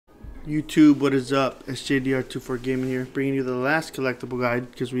YouTube, what is up? SJDR24 Gaming here, bringing you the last collectible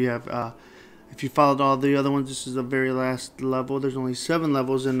guide because we have, if you followed all the other ones, this is the very last level. There's only 7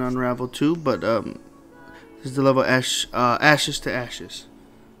 levels in Unravel 2, but this is the level Ashes to Ashes.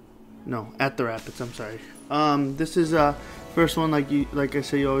 No, at the Rapids. I'm sorry. This is first one, like I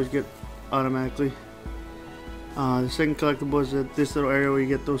say, you always get automatically. The second collectible is at this little area where you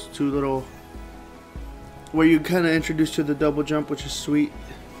get those 2 little, where you kind of introduce to the double jump, which is sweet.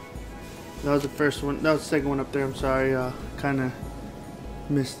 That was the first one. That was the second one up there. I'm sorry, kind of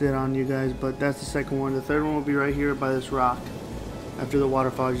missed it on you guys, but that's the second one. The third one will be right here by this rock. After the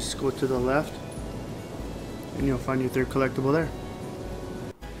waterfall, just go to the left, and you'll find your third collectible there.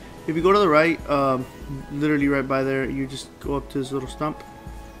 If you go to the right, literally right by there, you just go up to this little stump,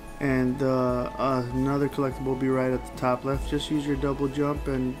 and another collectible will be right at the top left. Just use your double jump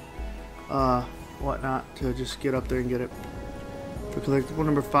and whatnot to just get up there and get it. For collectible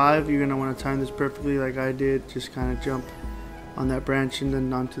number 5, you're going to want to time this perfectly like I did. Just kind of jump on that branch and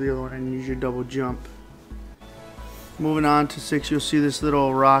then onto the other one and use your double jump. Moving on to 6, you'll see this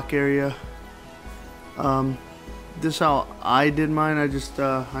little rock area. This is how I did mine. I just,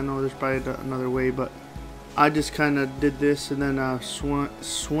 I know there's probably another way, but I just kind of did this and then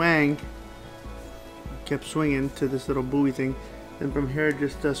kept swinging to this little buoy thing. And from here,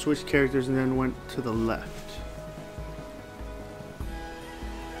 just switched characters and then went to the left.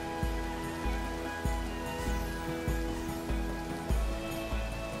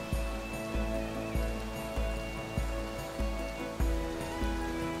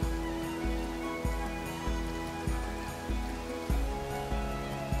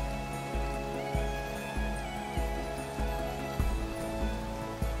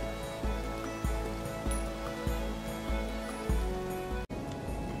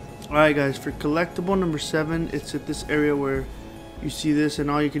 Alright guys, for collectible number 7, it's at this area where you see this,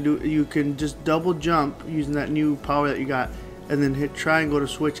 and all you can do, you can just double jump using that new power that you got, and then hit triangle to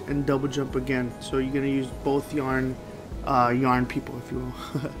switch and double jump again. So you're going to use both yarn people, if you will.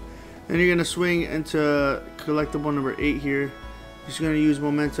 Then you're going to swing into collectible number 8 here. You're just going to use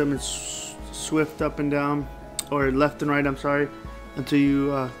momentum and swift up and down, or left and right, I'm sorry, until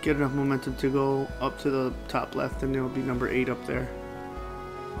you get enough momentum to go up to the top left, and it'll be number 8 up there.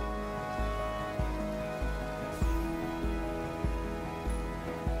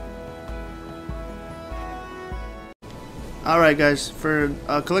 Alright guys, for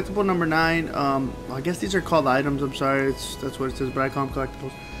collectible number 9, I guess these are called items, I'm sorry, that's what it says, but I call them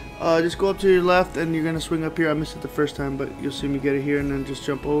collectibles. Just go up to your left and you're going to swing up here. I missed it the first time, but you'll see me get it here, and then just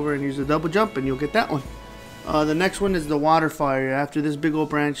jump over and use a double jump and you'll get that one. The next one is the waterfall area. After this big old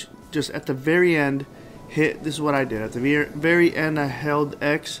branch, just at the very end, hit, this is what I did. At the very end, I held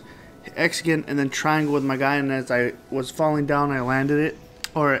X again, and then triangle with my guy, and as I was falling down, I landed it,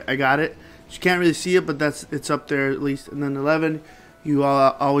 or I got it. You can't really see it, but it's up there at least. And then 11, you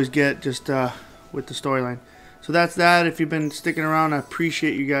always get just with the storyline. So that's that. If you've been sticking around, I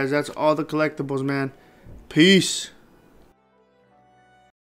appreciate you guys. That's all the collectibles, man. Peace.